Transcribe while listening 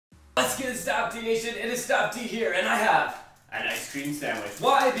What's good, Stopde Nation? It is Stopde here, and I have an ice cream sandwich.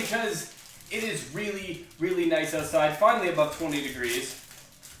 Why? Because it is really, really nice outside, finally above 20 degrees.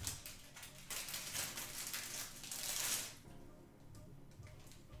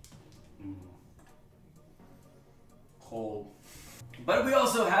 Cold. But we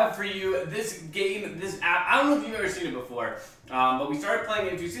also have for you this game, this app. I don't know if you've ever seen it before, but we started playing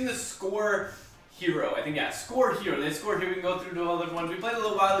it. If you've seen the Score Hero, I think, yeah, Score Hero. They Score Hero, we can go through to all the ones. We played a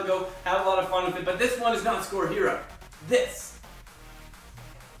little while ago, had a lot of fun with it, but this one is not Score Hero. This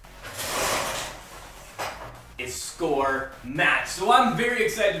is Score Match. So I'm very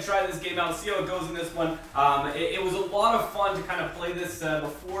excited to try this game out, see how it goes in this one. It was a lot of fun to kind of play this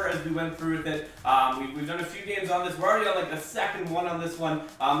before as we went through with it. We've done a few games on this. We're already on like the second one on this one.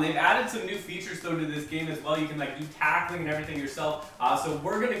 They've added some new features though to this game as well. You can like do tackling and everything yourself. So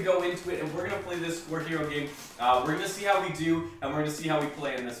we're gonna go into it and we're gonna play this Score Hero game. We're gonna see how we do and we're gonna see how we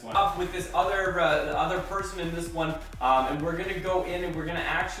play in this one. Up with this other person in this one, and we're gonna go in and we're gonna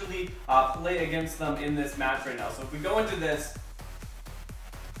actually play against them in this match right now. So if we go into this,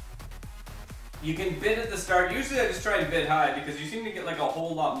 you can bid at the start. Usually I just try and bid high because you seem to get like a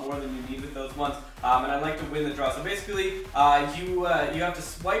whole lot more than you need with those ones. And I like to win the draw. So basically, you have to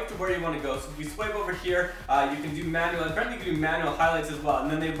swipe to where you want to go. So if you swipe over here, you can do manual. Apparently you can do manual highlights as well. And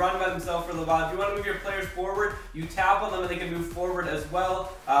then they run by themselves for a little while. If you want to move your players forward, you tap on them and they can move forward as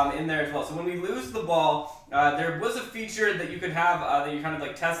well in there as well. So when we lose the ball, there was a feature that you could have that you're kind of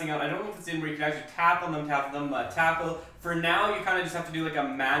like testing out. I don't know if it's in where you can actually tap on them, tackle. For now, you kind of just have to do like a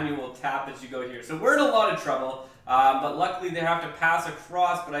manual tap as you go here. So we're in a lot of trouble. But luckily they have to pass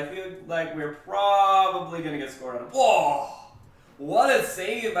across, but I feel like we're probably going to get scored on. Whoa! What a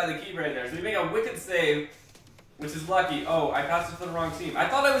save by the keeper right there. So we make a wicked save, which is lucky. Oh, I passed it to the wrong team. I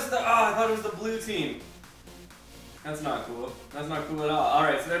thought it was the blue team. That's not cool. That's not cool at all.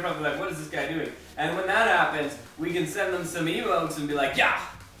 Alright, so they're probably like, what is this guy doing? And when that happens, we can send them some emotes and be like, yeah,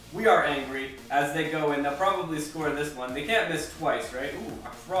 we are angry, as they go in. They'll probably score this one. They can't miss twice, right? Ooh, a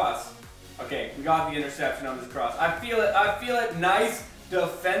cross. Okay, we got the interception on this cross. I feel it. Nice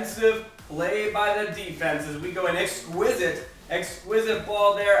defensive play by the defense as we go in. Exquisite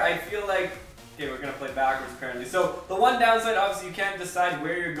ball there. I feel like, okay, we're gonna play backwards apparently. So the one downside, obviously you can't decide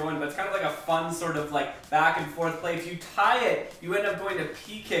where you're going, but it's kind of like a fun sort of like back and forth play. If you tie it, you end up going to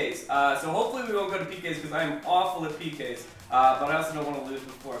PKs. So hopefully we won't go to PKs because I am awful at PKs. But I also don't want to lose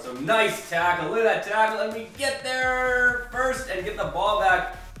before. So nice tackle. Look at that tackle. And we get there first and get the ball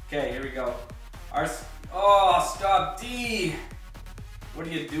back. Okay, here we go. Stopde. What are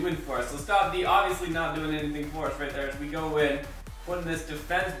you doing for us? So Stopde obviously not doing anything for us right there as we go in, putting this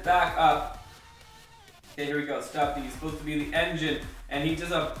defense back up. Okay, here we go. Stopde, he's supposed to be the engine, and he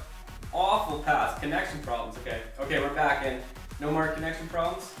does a awful pass. Connection problems. Okay, we're back in. No more connection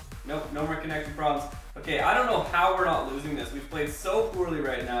problems? Nope, no more connection problems. Okay, I don't know how we're not losing this. We've played so poorly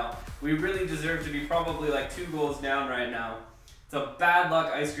right now. We really deserve to be probably like 2 goals down right now. It's a bad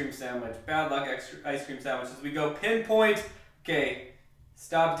luck ice cream sandwich. Bad luck ice cream sandwich as we go pinpoint. Okay,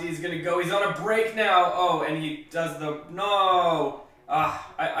 Stopde is gonna go. He's on a break now. Oh, and he does the no.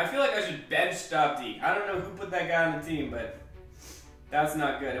 I feel like I should bench Stopde. I don't know who put that guy on the team, but that's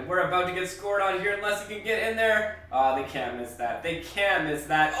not good. And we're about to get scored on here unless he can get in there. Oh, they can't miss that. They can't miss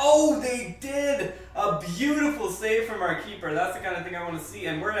that. Oh, they did! A beautiful save from our keeper. That's the kind of thing I want to see.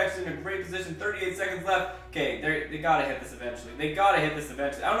 And we're actually in a great position. 38 seconds left. Okay, they gotta hit this eventually. They gotta hit this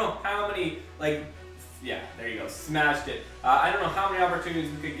eventually. I don't know how many, like, yeah, there you go. Smashed it. I don't know how many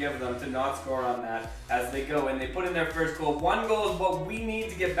opportunities we could give them to not score on that as they go. And they put in their first goal. 1 goal is what we need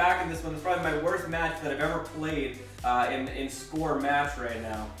to get back in this one. It's probably my worst match that I've ever played in Score Match right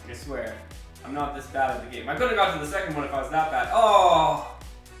now. I swear. I'm not this bad at the game. I could have got to the second one if I was that bad. Oh!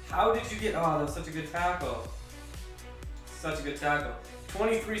 How did you get... Oh, that was such a good tackle. Such a good tackle.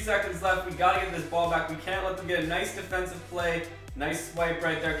 23 seconds left. We got to get this ball back. We can't let them get a nice defensive play. Nice swipe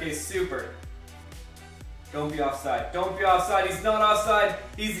right there. Okay, super. Don't be offside. Don't be offside. He's not offside.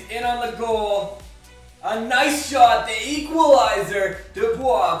 He's in on the goal. A nice shot. The equalizer.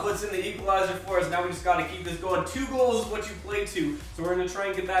 Dubois puts in the equalizer for us. Now we just got to keep this going. 2 goals is what you play to. So we're going to try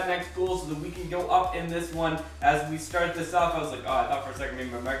and get that next goal so that we can go up in this one as we start this off. I was like, oh, I thought for a second maybe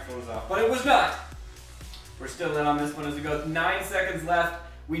my microphone was off. But it was not. We're still in on this one as we go. 9 seconds left.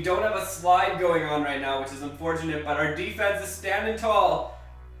 We don't have a slide going on right now, which is unfortunate. But our defense is standing tall.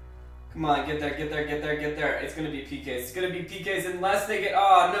 Come on, get there. It's going to be PKs. It's going to be PKs unless they get...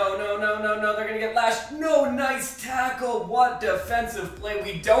 Oh, no. They're going to get last... No, nice tackle. What defensive play.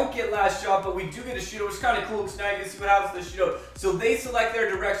 We don't get last shot, but we do get a shootout, which is kind of cool because now you can see what happens to the shootout. So they select their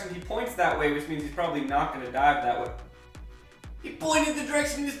direction. He points that way, which means he's probably not going to dive that way. He pointed the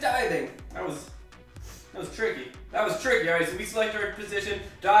direction he was diving. That was tricky. That was tricky. All right, so we select our position,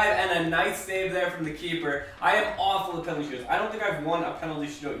 dive, and a nice save there from the keeper. I am awful at penalty shootouts. I don't think I've won a penalty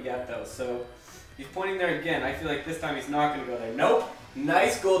shootout yet, though. So he's pointing there again. I feel like this time he's not going to go there. Nope.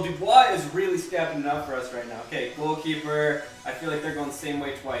 Nice goal. Dubois is really stepping it up for us right now. Okay, goalkeeper. I feel like they're going the same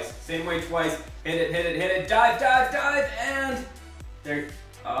way twice. Same way twice. Hit it, hit it, hit it. Dive, dive, dive, and there.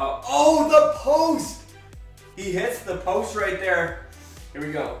 Oh, the post! He hits the post right there. Here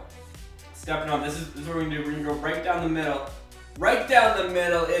we go. Stepping on. This is what we're going to do. We're going to go right down the middle. Right down the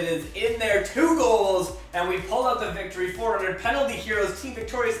middle. It is in there. 2 goals. And we pull out the victory. 400 penalty heroes. Team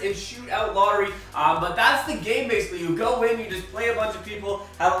victorious in shootout lottery. But that's the game basically. You go in. You just play a bunch of people.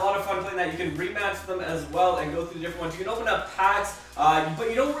 Have a lot of fun playing that. You can rematch them as well and go through different ones. You can open up packs. But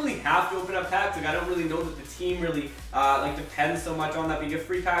you don't really have to open up packs. Like, I don't really know that the team really depends so much on that. But you get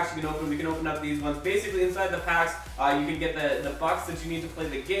free packs you can open. We can open up these ones. Basically, inside the packs, you can get the bucks that you need to play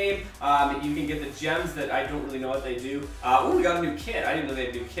the game. You can get the gems that I don't really know what they do. Oh, we got a new kit. I didn't know they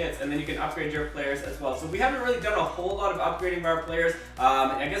had new kits. And then you can upgrade your players as well. So we haven't really done a whole lot of upgrading of our players.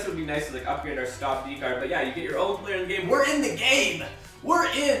 I guess it would be nice to like upgrade our Stopde card. But yeah, you get your own player in the game. We're in the game! We're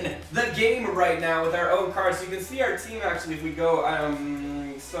in the game right now with our own cards. So you can see our team actually if we go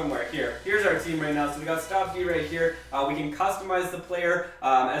somewhere here. Here's our team right now. So we got Stopde right here. We can customize the player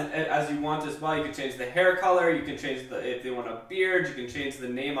as you want as well. You can change the hair color. You can change if they want a beard. You can change the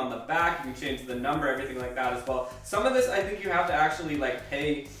name on the back. You can change the number, everything like that as well. Some of this I think you have to actually like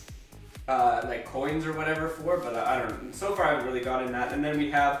pay like coins or whatever for, but I don't know. So far I haven't really gotten that. And then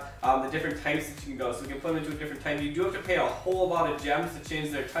we have the different types that you can go. So we can put them into a different type. You do have to pay a whole lot of gems to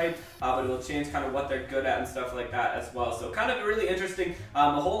change their type, but it will change kind of what they're good at and stuff like that as well. So kind of really interesting.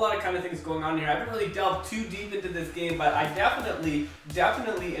 A whole lot of kind of things going on here. I haven't really delved too deep into this game, but I definitely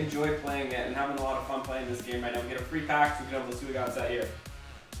enjoy playing it and having a lot of fun playing this game right now. We get a free pack, so we can let's see what we got inside here.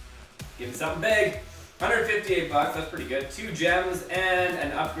 Give me something big. 158 bucks, that's pretty good. 2 gems and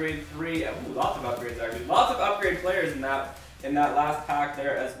an upgrade 3. Ooh, lots of upgrades actually. Lots of upgrade players in that last pack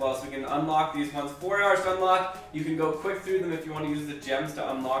there as well. So we can unlock these ones. 4 hours to unlock. You can go quick through them if you want to use the gems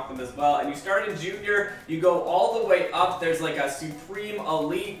to unlock them as well. And you start in junior, you go all the way up. There's like a supreme,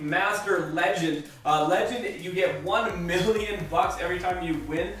 elite, master, legend. Legend, you get 1 million bucks every time you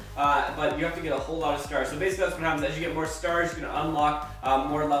win, but you have to get a whole lot of stars. So basically that's what happens. As you get more stars, you can unlock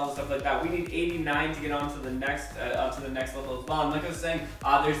more levels, stuff like that. We need 89 to get onto the next level as well. And like I was saying,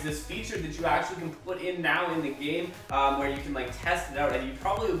 there's this feature that you actually can put in now in the game where you can like test it out, and you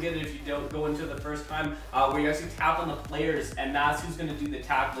probably will get it if you don't go into it the first time, where you actually tap on the players and that's who's gonna do the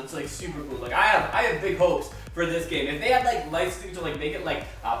tackle. It's like super cool. Like I have big hopes for this game. If they had like licensing to like make it like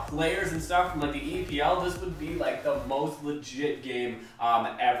players and stuff from like the EPL, this would be like the most legit game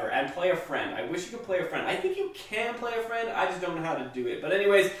ever. And play a friend. I wish you could play a friend. I think you can play a friend. I just don't know how to do it. But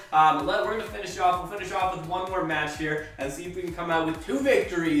anyways, we're gonna finish off. We'll finish off with one more match here and see if we can come out with 2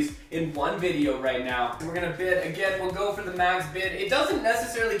 victories in one video right now. And we're gonna bid again. We'll go for the max bid. It doesn't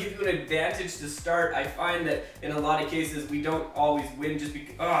necessarily give you an advantage to start. I find that in a lot of cases we don't always win just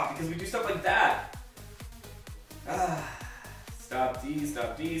because we do stuff like that. Stopde,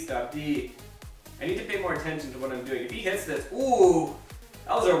 Stopde, Stopde. I need to pay more attention to what I'm doing. If he hits this, ooh,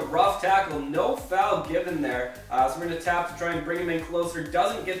 that was a rough tackle. No foul given there. So we're going to tap to try and bring him in closer.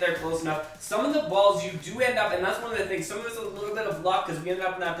 Doesn't get there close enough. Some of the balls you do end up, and that's one of the things, some of it's a little bit of luck because we ended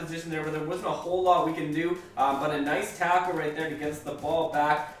up in that position there where there wasn't a whole lot we can do. But a nice tackle right there to get us the ball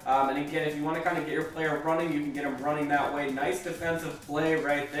back. And again, if you want to kind of get your player running, you can get him running that way. Nice defensive play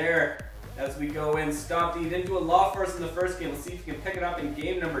right there. As we go in, Stopde didn't do a lot for us in the first game. Let's see if he can pick it up in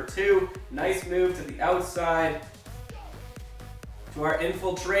game number 2. Nice move to the outside to our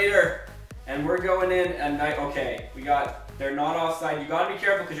infiltrator, and we're going in and okay, they're not offside. You gotta be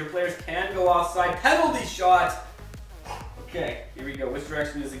careful because your players can go offside. Penalty shot. Okay, here we go. Which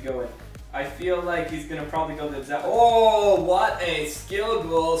direction is he going? I feel like he's gonna probably go the exact. Oh, what a skill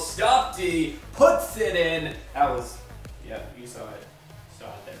goal! Stopde puts it in. That was, yeah, you saw it. Saw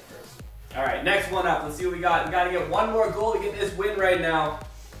it there first. All right, next one up. Let's see what we got. We gotta get one more goal to get this win right now.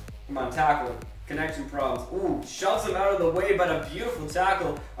 Come on, tackle. Connection problems. Ooh, shoves him out of the way, but a beautiful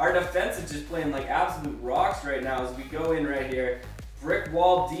tackle. Our defense is just playing like absolute rocks right now as we go in right here. Brick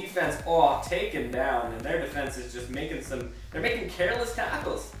wall defense. Oh, taken down. And their defense is just making they're making careless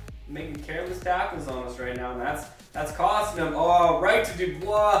tackles. Making careless tackles on us right now, and that's costing them. Oh, right to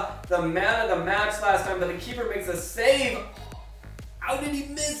Dubois, the man of the match last time, but the keeper makes a save. How did he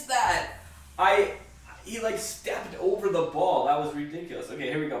miss that? He like stepped over the ball. That was ridiculous. Okay,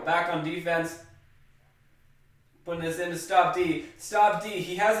 here we go. Back on defense. Putting this into Stopde. Stopde,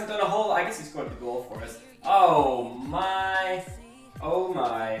 he hasn't done a whole... I guess he scored the goal for us. Oh my Oh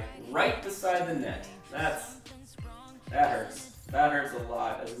my, right beside the net. That hurts. That hurts a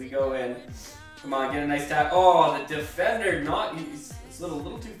lot as we go in. Come on, get a nice tap. Oh, the defender it's a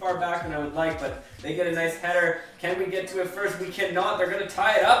little too far back than I would like, but they get a nice header. Can we get to it first? We cannot. They're going to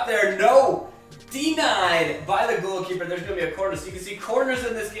tie it up there. No! Denied by the goalkeeper. There's going to be a corner. So you can see corners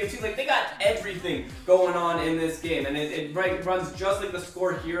in this game too. Like, they got everything going on in this game. And it runs just like the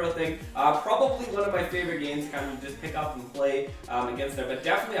Score Hero thing. Probably one of my favorite games to kind of just pick up and play against there. But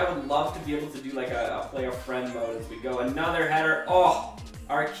definitely I would love to be able to do like a play a friend mode as we go. Another header. Oh!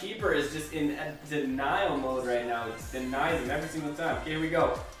 Our keeper is just in a denial mode right now. It denies him every single time. Okay, here we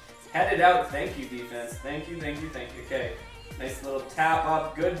go. Head it out. Thank you, defense. Thank you, thank you, thank you. Okay. Nice little tap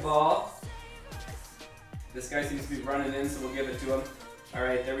up. Good ball. This guy seems to be running in, so we'll give it to him. All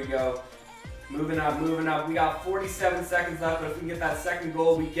right, there we go. Moving up, moving up. We got 47 seconds left, but if we can get that second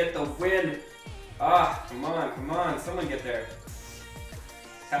goal, we get the win. Ah, come on, come on. Someone get there.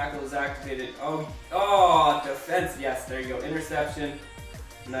 Tackle is activated. Oh, defense. Yes, there you go. Interception.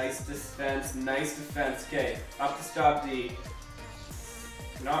 Nice defense, nice defense. Okay, up to Stopde.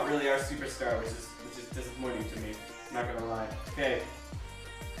 Not really our superstar, which is disappointing to me. I'm not gonna lie. Okay.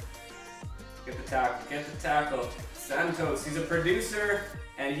 Get the tackle, get the tackle. Santos, he's a producer,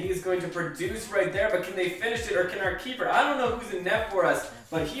 and he is going to produce right there, but can they finish it, or can our keeper? I don't know who's in net for us,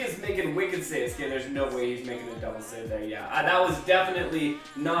 but he is making wicked saves. Okay, there's no way he's making a double save there. Yeah, that was definitely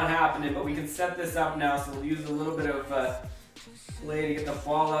not happening, but we can set this up now, so we'll use a little bit of play to get the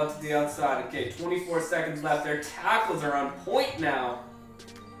ball out to the outside. Okay, 24 seconds left. Their tackles are on point now.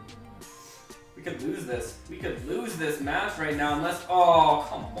 We could lose this. We could lose this match right now unless... Oh,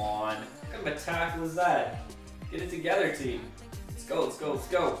 come on. What kind of a tackle is that? Get it together, team. Let's go, let's go, let's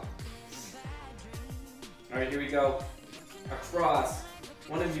go. All right, here we go. Across.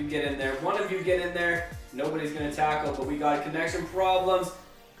 One of you get in there. One of you get in there. Nobody's going to tackle, but we got connection problems.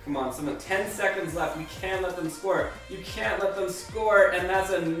 Come on, someone, 10 seconds left. We can't let them score. You can't let them score, and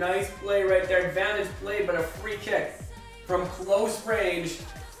that's a nice play right there. Advantage play, but a free kick from close range.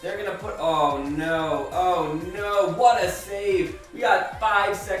 They're gonna put, oh no, what a save. We got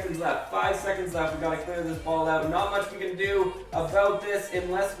 5 seconds left, 5 seconds left. We gotta clear this ball out. Not much we can do about this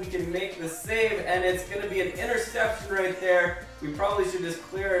unless we can make the save, and it's gonna be an interception right there. We probably should just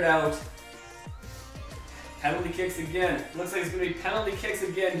clear it out. Penalty kicks again. Looks like it's going to be penalty kicks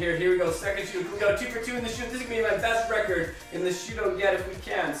again here. Here we go. Second shoot. We go 2 for 2 in the shoot. This is going to be my best record in the shootout yet if we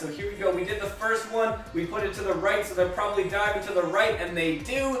can. So here we go. We did the first one. We put it to the right, so they're probably diving to the right, and they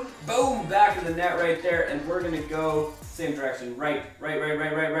do. Boom! Back in the net right there, and we're going to go same direction. Right.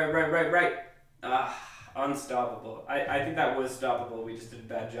 Unstoppable. I think that was stoppable. We just did a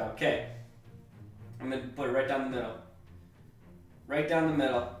bad job. Okay. I'm going to put it right down the middle. Right down the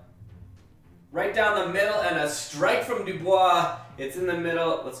middle. Right down the middle, and a strike from Dubois. It's in the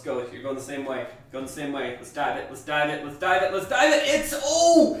middle. Let's go. You're going the same way. Going the same way. Let's dive it. Let's dive it. Let's dive it. Let's dive it. It's,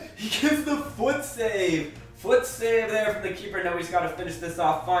 oh! He gives the foot save. Foot save there from the keeper. Now we just got to finish this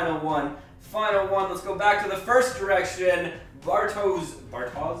off. Final one. Final one. Let's go back to the first direction. Bartaras? I don't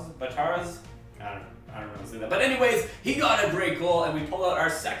know how to say that. But anyways, he got a great goal, and we pull out our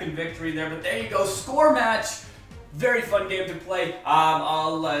second victory there. But there you go. Score match. Very fun game to play.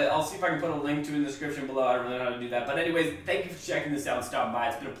 I'll see if I can put a link to it in the description below. I don't really know how to do that. But anyways, thank you for checking this out and stopping by.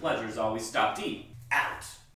 It's been a pleasure as always. Stopde out.